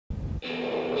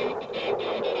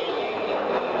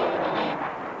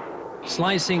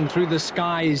Slicing through the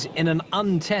skies in an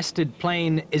untested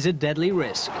plane is a deadly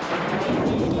risk.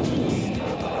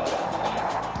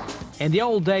 In the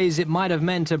old days, it might have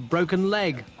meant a broken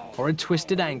leg or a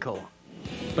twisted ankle.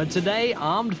 But today,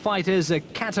 armed fighters are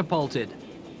catapulted.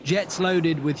 Jets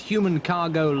loaded with human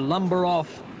cargo lumber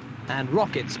off, and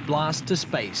rockets blast to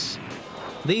space.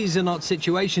 These are not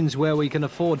situations where we can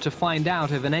afford to find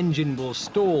out if an engine will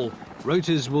stall,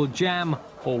 rotors will jam,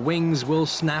 or wings will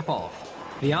snap off.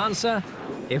 The answer?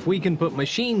 If we can put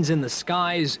machines in the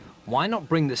skies, why not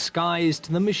bring the skies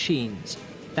to the machines?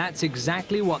 That's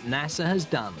exactly what NASA has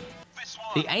done.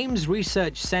 The Ames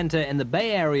Research Center in the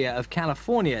Bay Area of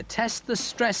California tests the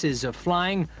stresses of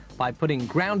flying by putting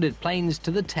grounded planes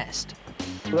to the test.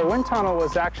 The wind tunnel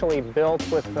was actually built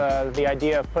with the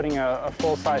idea of putting a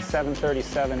full-size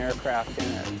 737 aircraft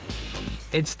in it.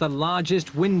 It's the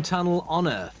largest wind tunnel on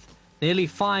Earth, nearly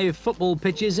 5 football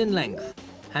pitches in length,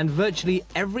 and virtually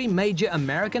every major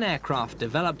American aircraft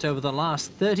developed over the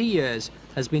last 30 years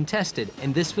has been tested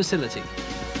in this facility.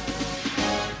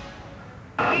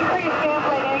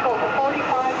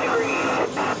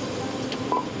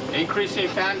 Increasing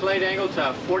fan blade angle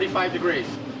to 45 degrees.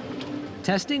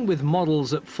 Testing with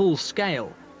models at full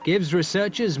scale gives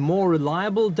researchers more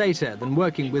reliable data than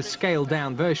working with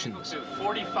scaled-down versions.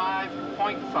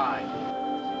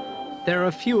 45.5. There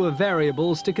are fewer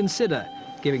variables to consider,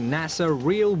 giving NASA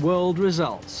real-world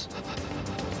results.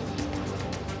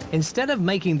 Instead of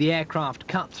making the aircraft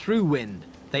cut through wind,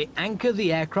 they anchor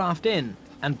the aircraft in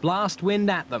and blast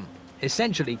wind at them,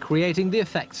 essentially creating the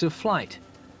effects of flight.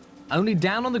 Only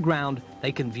down on the ground,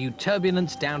 they can view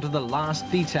turbulence down to the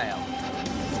last detail.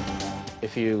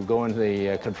 If you go into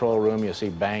the control room, you'll see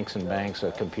banks and banks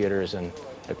of computers and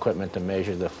equipment to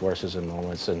measure the forces and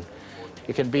moments. And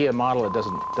it can be a model that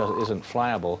isn't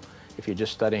flyable if you're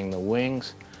just studying the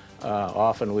wings.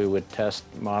 Often we would test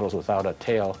models without a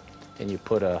tail, and you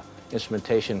put a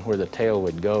instrumentation where the tail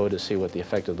would go to see what the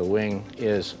effect of the wing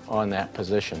is on that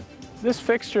position. This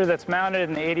fixture that's mounted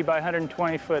in the 80 by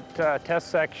 120 foot test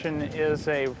section is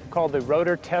called the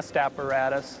rotor test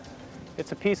apparatus.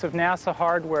 It's a piece of NASA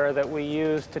hardware that we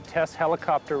use to test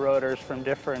helicopter rotors from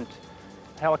different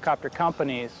helicopter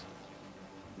companies.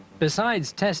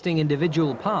 Besides testing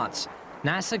individual parts,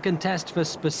 NASA can test for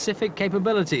specific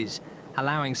capabilities,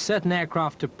 allowing certain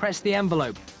aircraft to press the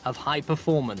envelope of high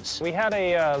performance. We had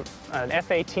an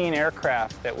F-18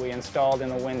 aircraft that we installed in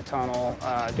the wind tunnel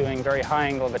doing very high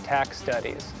angle of attack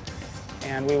studies.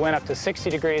 And we went up to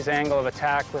 60 degrees angle of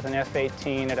attack with an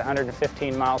F-18 at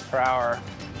 115 miles per hour.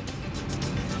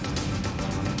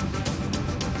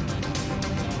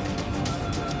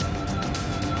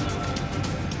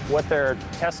 What they're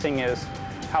testing is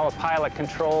how a pilot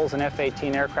controls an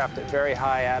F-18 aircraft at very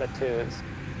high altitudes.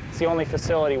 It's the only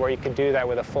facility where you could do that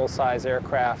with a full-size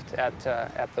aircraft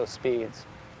at those speeds.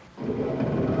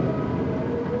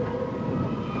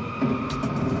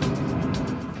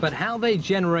 But how they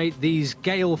generate these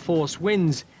gale force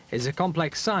winds is a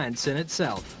complex science in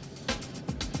itself.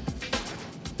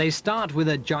 They start with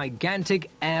a gigantic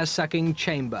air-sucking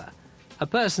chamber. A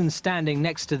person standing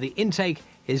next to the intake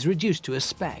is reduced to a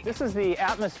speck. This is the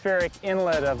atmospheric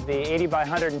inlet of the 80 by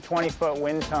 120 foot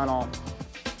wind tunnel.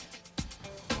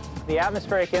 The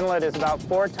atmospheric inlet is about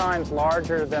 4 times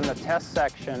larger than the test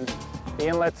section. The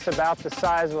inlet's about the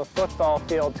size of a football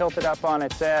field tilted up on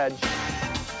its edge.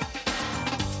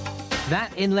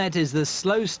 That inlet is the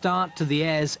slow start to the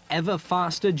air's ever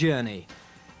faster journey.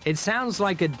 It sounds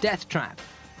like a death trap,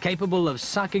 capable of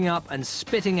sucking up and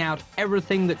spitting out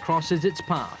everything that crosses its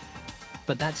path.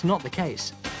 But that's not the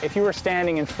case. If you were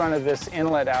standing in front of this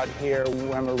inlet out here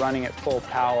when we're running at full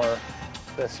power,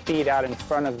 the speed out in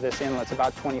front of this inlet is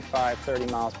about 25,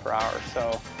 30 miles per hour.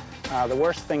 So the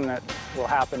worst thing that will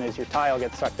happen is your tile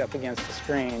gets sucked up against the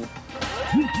screen.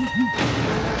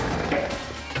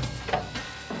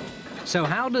 So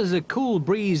how does a cool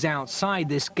breeze outside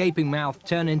this gaping mouth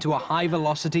turn into a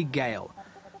high-velocity gale?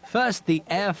 First, the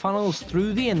air funnels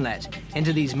through the inlet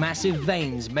into these massive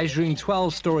vanes measuring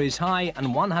 12 stories high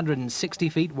and 160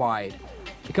 feet wide.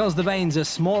 Because the vanes are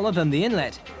smaller than the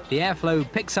inlet, the airflow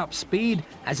picks up speed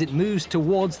as it moves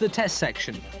towards the test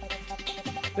section.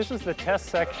 This is the test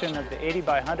section of the 80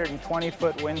 by 120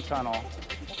 foot wind tunnel.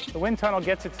 The wind tunnel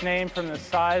gets its name from the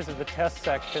size of the test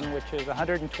section, which is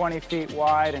 120 feet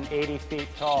wide and 80 feet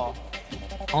tall.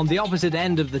 On the opposite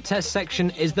end of the test section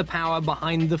is the power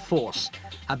behind the force,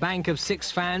 a bank of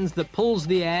 6 fans that pulls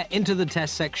the air into the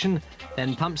test section,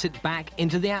 then pumps it back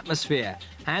into the atmosphere.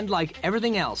 And like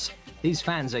everything else, these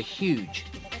fans are huge.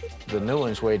 The new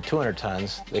ones weighed 200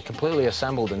 tons. They completely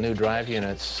assembled the new drive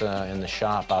units in the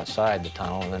shop outside the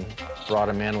tunnel and then brought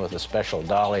them in with a special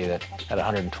dolly that had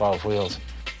 112 wheels.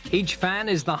 Each fan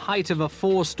is the height of a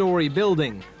 4-story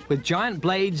building with giant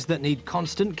blades that need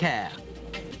constant care.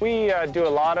 We do a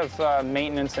lot of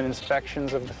maintenance and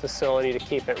inspections of the facility to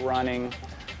keep it running.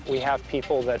 We have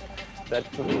people that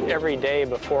every day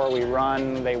before we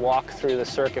run, they walk through the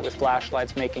circuit with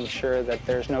flashlights, making sure that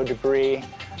there's no debris,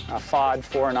 FOD,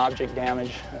 foreign object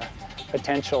damage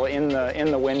potential in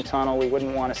the wind tunnel. We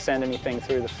wouldn't want to send anything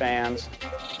through the fans.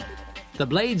 The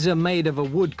blades are made of a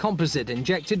wood composite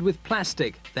injected with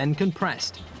plastic, then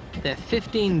compressed. There are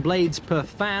 15 blades per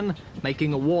fan,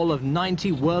 making a wall of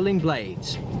 90 whirling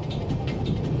blades.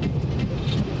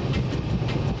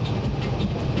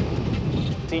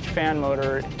 Each fan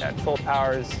motor at full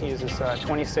power uses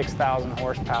 26,000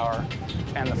 horsepower,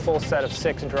 and the full set of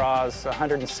 6 draws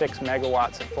 106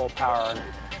 megawatts at full power.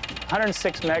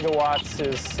 106 megawatts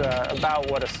is about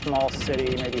what a small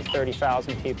city, maybe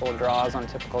 30,000 people, draws on a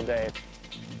typical day.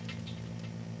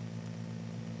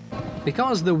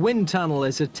 Because the wind tunnel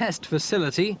is a test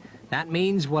facility, that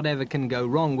means whatever can go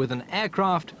wrong with an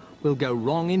aircraft will go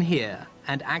wrong in here,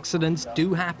 and accidents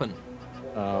do happen.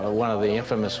 One of the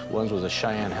infamous ones was a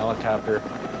Cheyenne helicopter.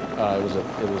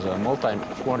 It was a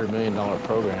multi-$400 million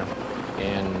program,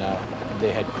 and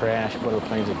they had crashed. One of the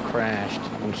planes had crashed,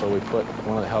 and so we put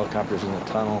one of the helicopters in the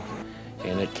tunnel,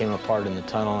 and it came apart in the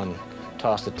tunnel and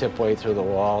tossed the tip weight through the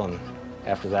wall, and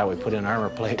after that we put in armor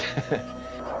plate.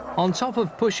 On top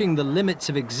of pushing the limits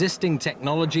of existing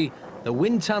technology, the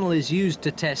wind tunnel is used to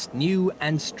test new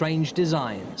and strange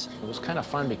designs. It was kind of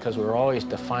fun because we were always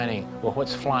defining, well,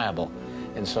 what's flyable?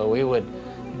 And so we would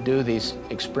do these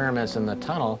experiments in the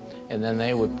tunnel, and then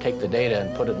they would take the data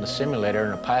and put it in the simulator,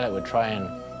 and a pilot would try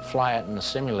and fly it in the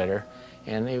simulator.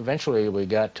 And eventually we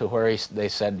got to where they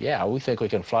said, yeah, we think we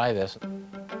can fly this.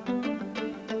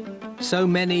 So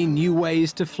many new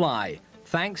ways to fly,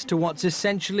 thanks to what's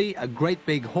essentially a great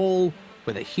big hall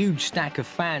with a huge stack of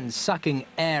fans sucking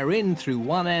air in through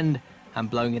one end and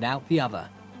blowing it out the other.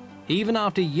 Even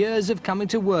after years of coming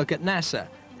to work at NASA,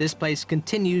 this place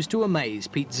continues to amaze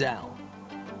Pete Zell.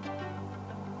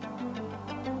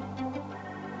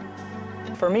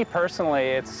 For me personally,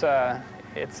 it's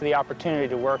the opportunity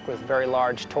to work with very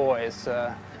large toys.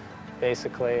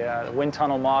 Basically, wind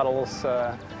tunnel models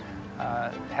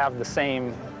have the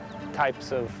same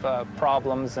types of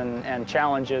problems and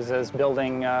challenges as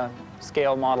building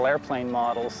scale model airplane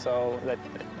models, so that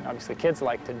obviously kids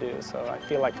like to do. So I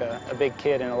feel like a big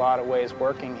kid in a lot of ways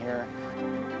working here.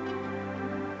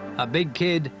 A big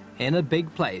kid in a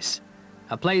big place.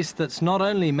 A place that's not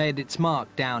only made its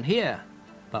mark down here,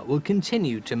 but will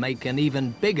continue to make an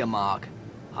even bigger mark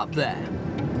up there.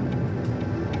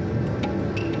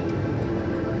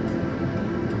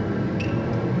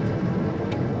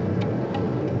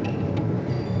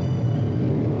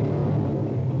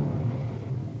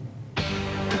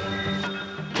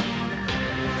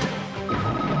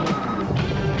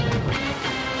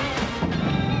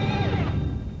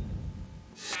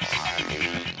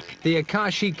 The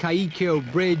Akashi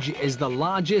Kaikyo Bridge is the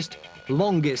largest,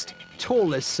 longest,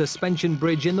 tallest suspension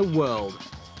bridge in the world.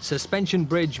 Suspension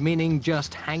bridge meaning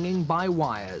just hanging by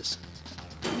wires.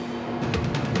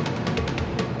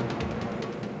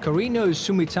 Korino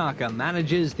Sumitaka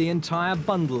manages the entire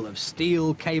bundle of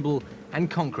steel, cable, and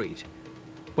concrete.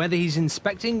 Whether he's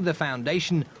inspecting the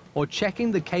foundation or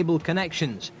checking the cable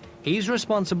connections, he's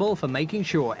responsible for making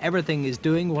sure everything is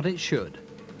doing what it should.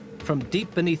 From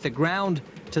deep beneath the ground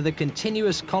to the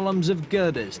continuous columns of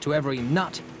girders to every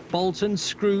nut, bolt and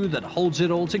screw that holds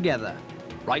it all together,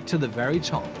 right to the very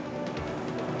top.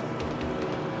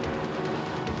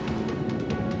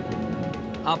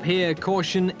 Up here,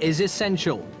 caution is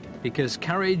essential because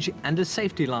courage and a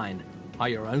safety line are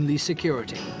your only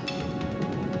security.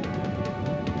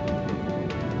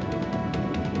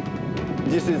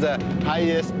 This is the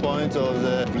highest point of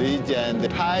the bridge, and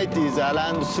the height is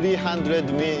around 300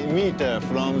 meters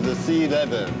from the sea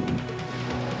level.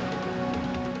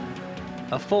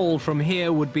 A fall from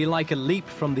here would be like a leap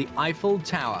from the Eiffel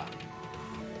Tower.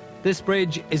 This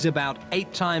bridge is about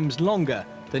 8 times longer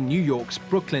than New York's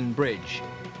Brooklyn Bridge.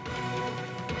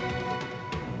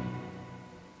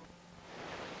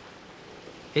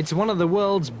 It's one of the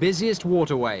world's busiest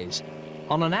waterways.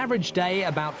 On an average day,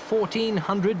 about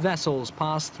 1,400 vessels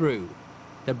pass through.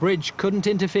 The bridge couldn't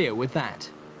interfere with that.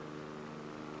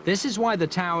 This is why the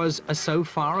towers are so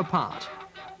far apart.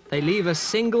 They leave a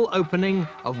single opening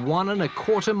of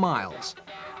 1¼ miles.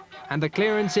 And the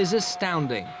clearance is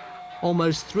astounding,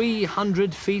 almost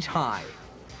 300 feet high.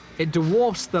 It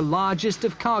dwarfs the largest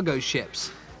of cargo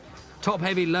ships,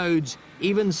 Top-heavy loads,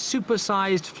 even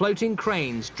supersized floating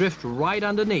cranes drift right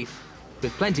underneath,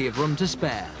 with plenty of room to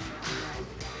spare.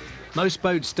 Most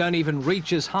boats don't even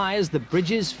reach as high as the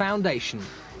bridge's foundation.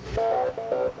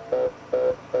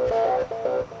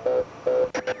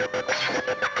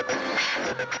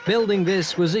 Building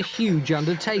this was a huge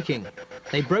undertaking.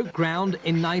 They broke ground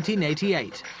in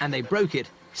 1988, and they broke it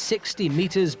 60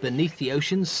 meters beneath the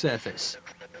ocean's surface.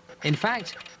 In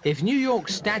fact, if New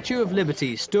York's Statue of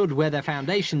Liberty stood where their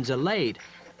foundations are laid,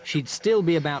 she'd still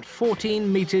be about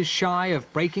 14 meters shy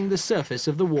of breaking the surface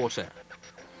of the water.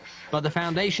 But the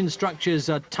foundation structures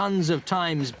are tons of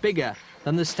times bigger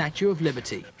than the Statue of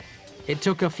Liberty. It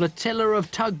took a flotilla of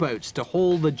tugboats to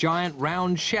haul the giant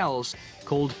round shells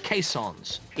called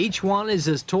caissons. Each one is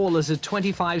as tall as a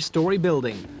 25-story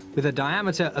building with a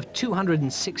diameter of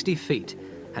 260 feet.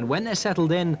 And when they're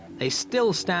settled in, they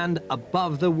still stand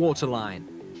above the waterline.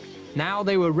 Now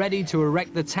they were ready to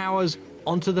erect the towers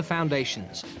onto the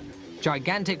foundations.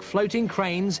 Gigantic floating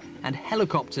cranes and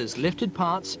helicopters lifted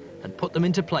parts and put them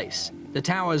into place. The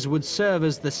towers would serve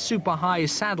as the super-high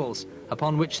saddles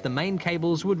upon which the main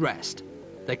cables would rest.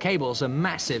 The cables are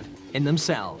massive in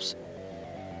themselves.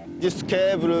 This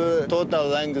cable total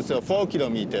length is 4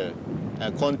 kilometers,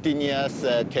 continuous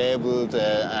cables,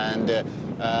 and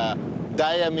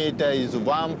diameter is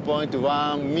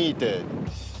 1.1 meter.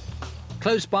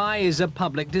 Close by is a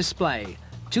public display.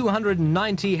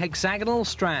 290 hexagonal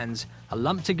strands are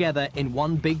lumped together in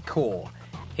one big core.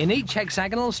 In each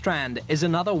hexagonal strand is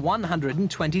another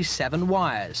 127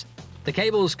 wires. The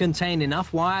cables contain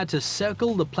enough wire to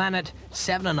circle the planet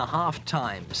 7.5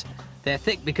 times. They're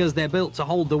thick because they're built to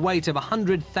hold the weight of a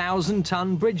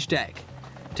 100,000-ton bridge deck.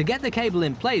 To get the cable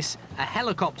in place, a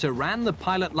helicopter ran the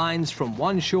pilot lines from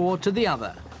one shore to the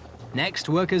other. Next,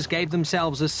 workers gave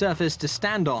themselves a surface to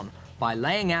stand on by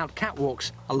laying out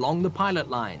catwalks along the pilot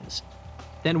lines.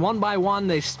 Then one by one,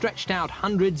 they stretched out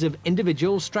hundreds of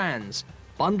individual strands,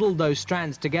 bundled those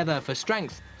strands together for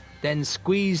strength, then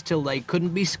squeezed till they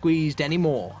couldn't be squeezed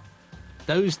anymore.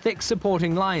 Those thick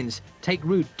supporting lines take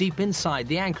root deep inside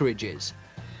the anchorages.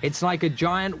 It's like a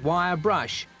giant wire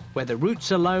brush, where the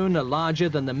roots alone are larger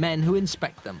than the men who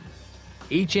inspect them.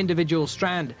 Each individual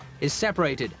strand is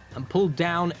separated and pulled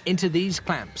down into these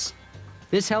clamps.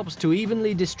 This helps to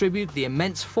evenly distribute the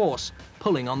immense force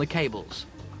pulling on the cables.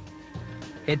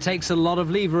 It takes a lot of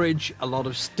leverage, a lot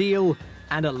of steel,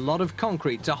 and a lot of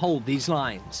concrete to hold these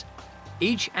lines.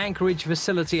 Each anchorage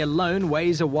facility alone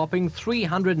weighs a whopping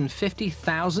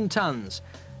 350,000 tons.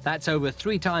 That's over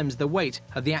 3 times the weight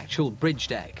of the actual bridge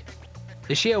deck.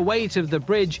 The sheer weight of the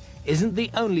bridge isn't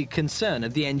the only concern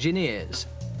of the engineers.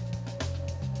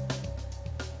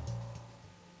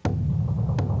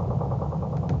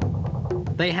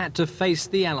 They had to face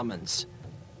the elements.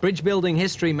 Bridge building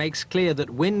history makes clear that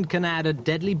wind can add a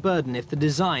deadly burden if the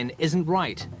design isn't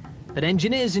right. But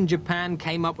engineers in Japan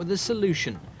came up with a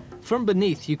solution. From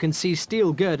beneath, you can see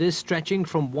steel girders stretching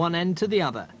from one end to the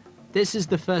other. This is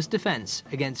the first defense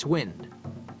against wind.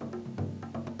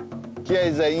 Here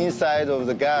is the inside of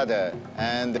the girder,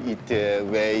 and it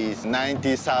weighs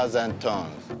 90,000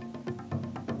 tons.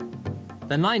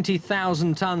 The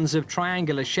 90,000 tons of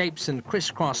triangular shapes and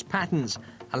crisscross patterns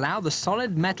allow the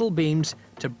solid metal beams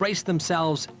to brace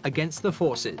themselves against the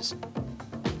forces.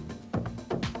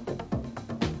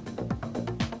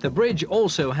 The bridge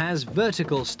also has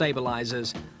vertical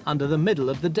stabilizers under the middle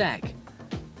of the deck.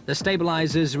 The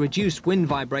stabilizers reduce wind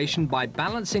vibration by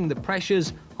balancing the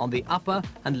pressures on the upper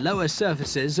and lower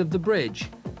surfaces of the bridge.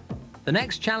 The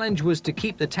next challenge was to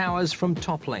keep the towers from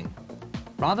toppling.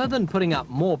 Rather than putting up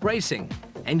more bracing,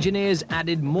 engineers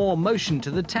added more motion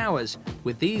to the towers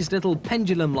with these little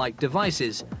pendulum-like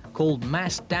devices called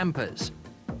mass dampers.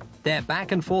 Their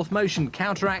back and forth motion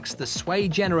counteracts the sway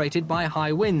generated by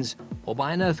high winds or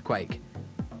by an earthquake.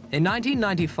 In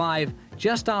 1995,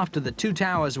 just after the 2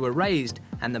 towers were raised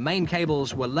and the main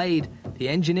cables were laid, the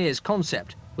engineers'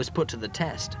 concept was put to the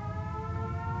test.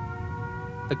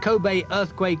 The Kobe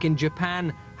earthquake in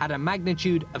Japan had a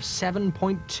magnitude of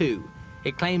 7.2.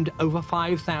 It claimed over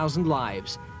 5,000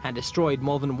 lives and destroyed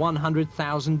more than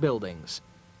 100,000 buildings.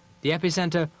 The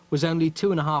epicenter was only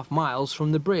 2.5 miles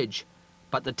from the bridge,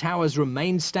 but the towers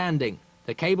remained standing,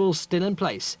 the cables still in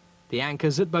place, the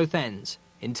anchors at both ends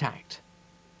intact.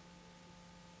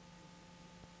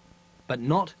 But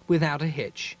not without a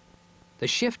hitch. The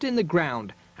shift in the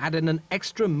ground added an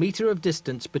extra meter of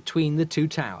distance between the 2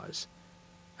 towers.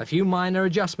 A few minor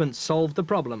adjustments solved the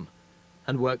problem,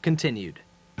 and work continued.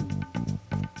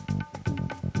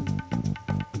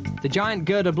 The giant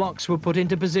girder blocks were put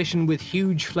into position with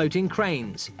huge floating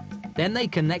cranes. Then they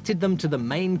connected them to the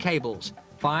main cables,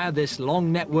 via this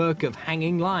long network of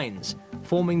hanging lines,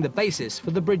 forming the basis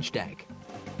for the bridge deck.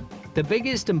 The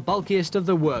biggest and bulkiest of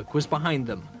the work was behind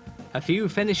them. A few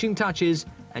finishing touches,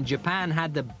 and Japan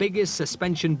had the biggest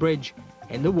suspension bridge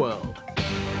in the world.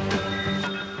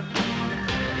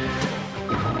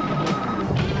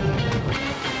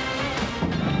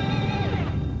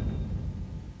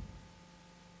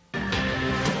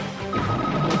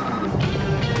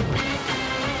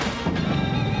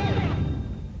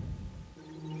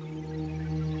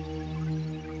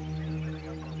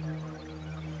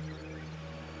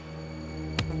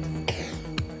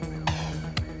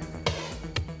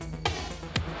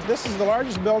 This is the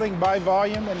largest building by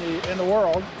volume in the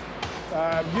world.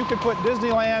 You could put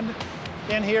Disneyland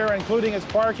in here, including its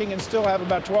parking, and still have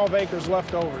about 12 acres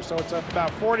left over. So it's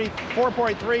about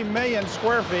 4.3 million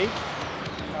square feet.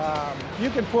 You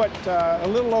can put a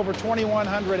little over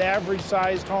 2,100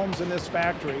 average-sized homes in this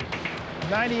factory.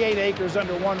 98 acres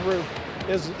under one roof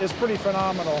is pretty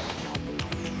phenomenal.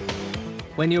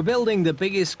 When you're building the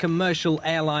biggest commercial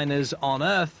airliners on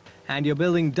Earth, and you're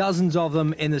building dozens of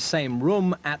them in the same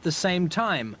room at the same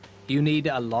time, you need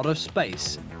a lot of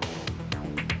space.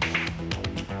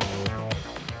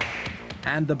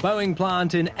 And the Boeing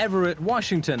plant in Everett,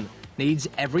 Washington, needs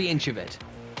every inch of it.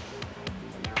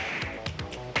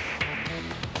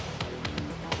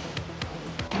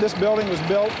 This building was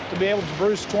built to be able to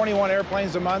produce 21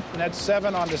 airplanes a month, and that's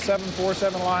 7 on the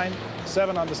 747 line,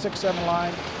 7 on the 67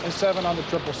 line, and 7 on the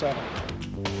 777.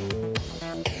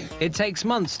 It takes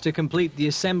months to complete the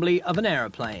assembly of an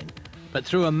aeroplane, but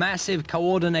through a massive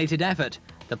coordinated effort,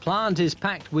 the plant is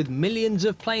packed with millions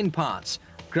of plane parts,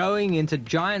 growing into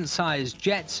giant-sized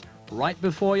jets right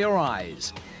before your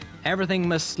eyes. Everything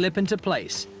must slip into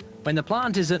place. When the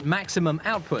plant is at maximum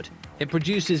output, it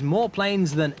produces more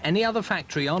planes than any other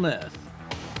factory on Earth.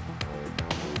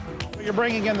 You're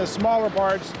bringing in the smaller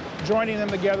parts, joining them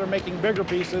together, making bigger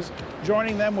pieces,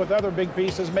 joining them with other big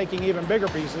pieces, making even bigger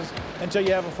pieces, until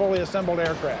you have a fully assembled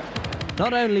aircraft.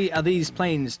 Not only are these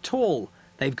planes tall,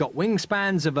 they've got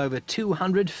wingspans of over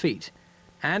 200 feet.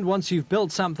 And once you've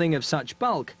built something of such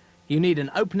bulk, you need an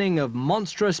opening of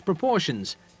monstrous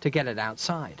proportions to get it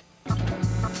outside.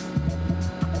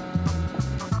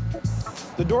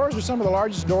 The doors are some of the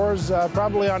largest doors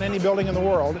probably on any building in the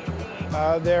world.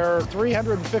 They're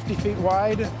 350 feet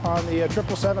wide on the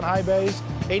 777 high bays,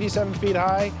 87 feet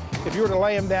high. If you were to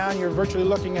lay them down, you're virtually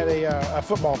looking at a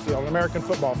football field, an American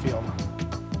football field.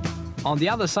 On the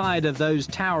other side of those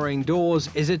towering doors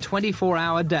is a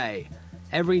 24-hour day.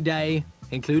 Every day,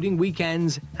 including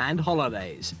weekends and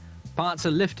holidays. Parts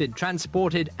are lifted,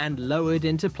 transported, and lowered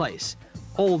into place.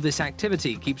 All this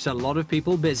activity keeps a lot of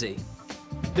people busy.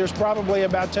 There's probably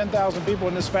about 10,000 people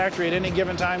in this factory at any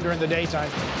given time during the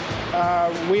daytime.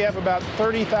 We have about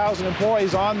 30,000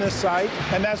 employees on this site,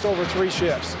 and that's over 3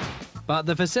 shifts. But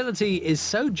the facility is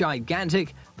so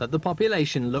gigantic that the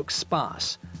population looks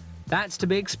sparse. That's to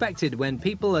be expected when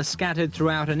people are scattered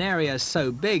throughout an area so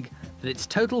big that its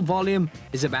total volume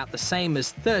is about the same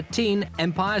as 13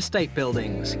 Empire State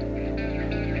Buildings.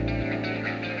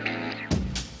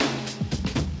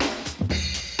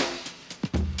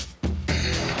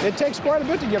 It takes quite a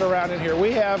bit to get around in here.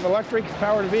 We have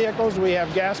electric-powered vehicles, we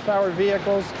have gas-powered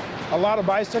vehicles, a lot of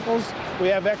bicycles. We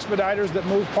have expediters that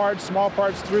move parts, small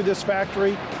parts through this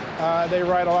factory. They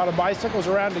ride a lot of bicycles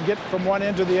around to get from one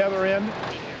end to the other end.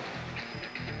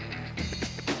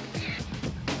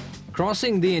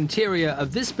 Crossing the interior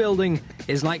of this building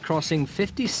is like crossing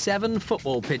 57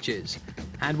 football pitches.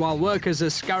 And while workers are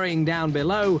scurrying down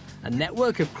below, a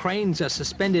network of cranes are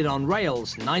suspended on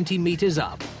rails 90 meters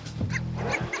up.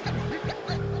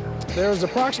 There's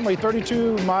approximately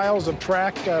 32 miles of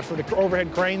track for the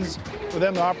overhead cranes for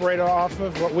them to operate off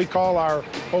of, what we call our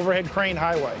overhead crane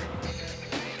highway.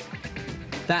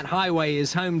 That highway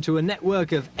is home to a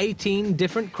network of 18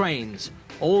 different cranes,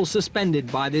 all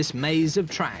suspended by this maze of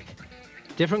track.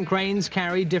 Different cranes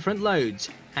carry different loads,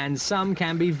 and some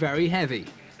can be very heavy.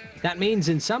 That means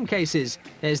in some cases,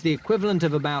 there's the equivalent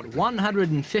of about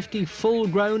 150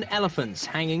 full-grown elephants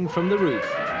hanging from the roof.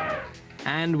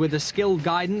 And with the skilled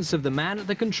guidance of the man at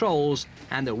the controls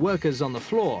and the workers on the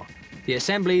floor, the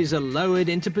assemblies are lowered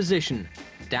into position,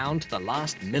 down to the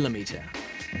last millimeter.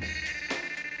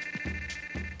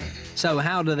 So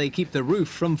how do they keep the roof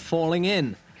from falling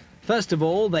in? First of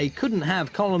all, they couldn't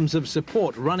have columns of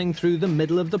support running through the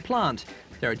middle of the plant.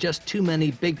 There are just too many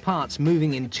big parts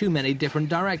moving in too many different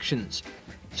directions.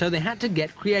 So they had to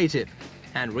get creative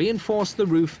and reinforce the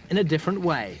roof in a different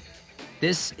way.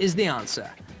 This is the answer: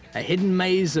 a hidden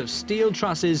maze of steel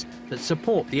trusses that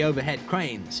support the overhead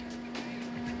cranes.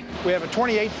 We have a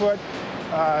 28-foot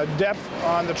depth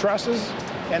on the trusses.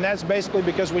 and that's basically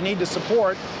because we need to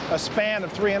support a span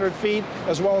of 300 feet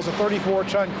as well as a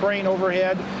 34-ton crane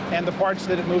overhead and the parts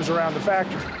that it moves around the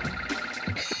factory.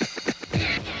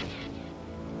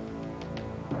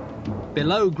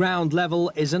 Below ground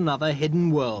level is another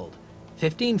hidden world.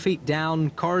 15 feet down,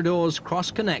 corridors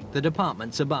cross-connect the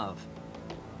departments above.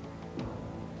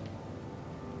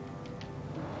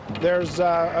 There's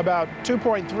about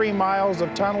 2.3 miles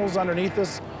of tunnels underneath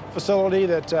this facility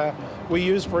that we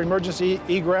use for emergency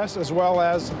egress as well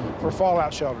as for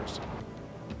fallout shelters.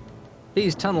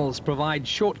 These tunnels provide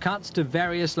shortcuts to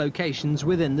various locations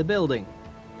within the building.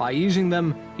 By using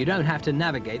them, you don't have to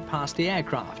navigate past the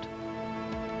aircraft.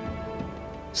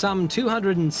 Some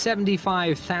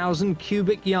 275,000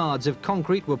 cubic yards of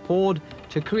concrete were poured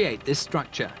to create this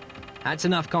structure. That's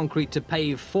enough concrete to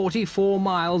pave 44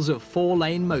 miles of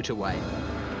 4-lane motorway.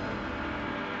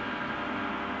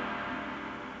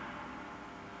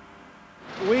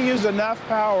 We use enough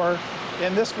power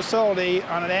in this facility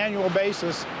on an annual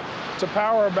basis to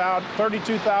power about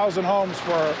 32,000 homes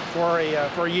for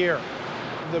a year.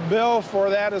 The bill for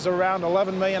that is around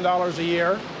 $11 million a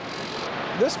year.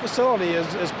 This facility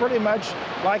is pretty much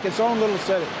like its own little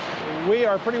city. We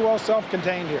are pretty well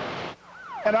self-contained here.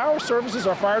 And our services,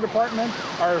 our fire department,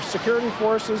 our security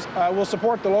forces will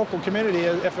support the local community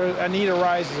if a need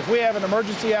arises. If we have an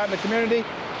emergency out in the community,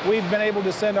 we've been able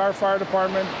to send our fire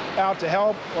department out to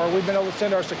help, or we've been able to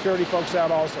send our security folks out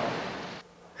also.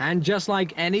 And just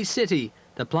like any city,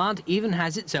 the plant even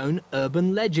has its own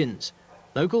urban legends.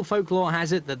 Local folklore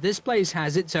has it that this place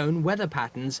has its own weather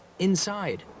patterns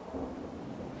inside.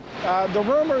 The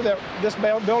rumor that this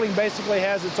building basically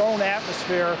has its own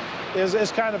atmosphere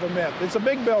is kind of a myth. It's a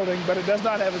big building, but it does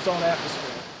not have its own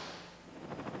atmosphere.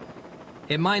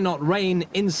 It might not rain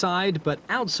inside, but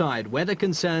outside, weather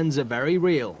concerns are very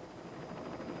real.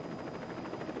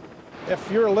 If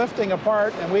you're lifting a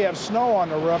part and we have snow on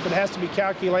the roof, it has to be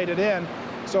calculated in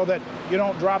so that you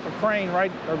don't drop a crane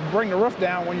right or bring the roof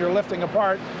down when you're lifting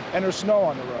apart and there's snow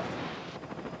on the roof.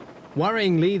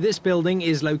 Worryingly, this building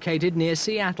is located near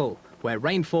Seattle, where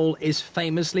rainfall is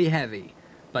famously heavy.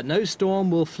 But no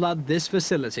storm will flood this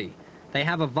facility. They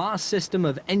have a vast system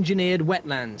of engineered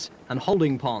wetlands and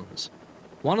holding ponds.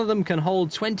 One of them can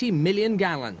hold 20 million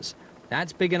gallons.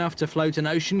 That's big enough to float an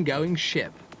ocean-going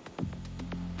ship.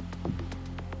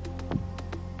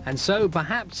 And so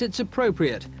perhaps it's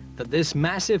appropriate that this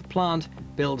massive plant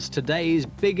builds today's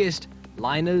biggest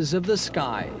liners of the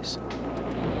skies.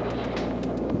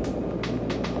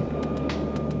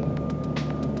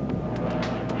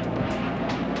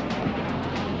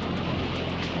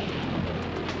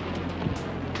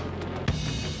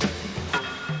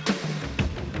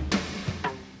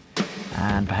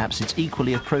 And perhaps it's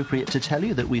equally appropriate to tell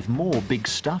you that we've more big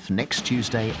stuff next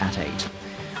Tuesday at 8.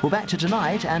 We're back to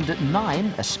tonight, and at 9,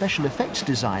 a special effects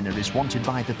designer is wanted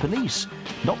by the police.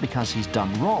 Not because he's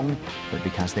done wrong, but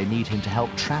because they need him to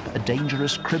help trap a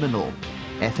dangerous criminal.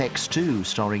 FX2,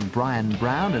 starring Brian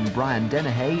Brown and Brian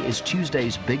Dennehy, is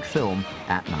Tuesday's big film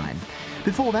at 9.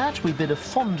 Before that, we bid a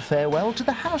fond farewell to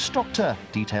the house doctor.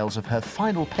 Details of her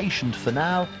final patient for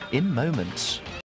now in moments.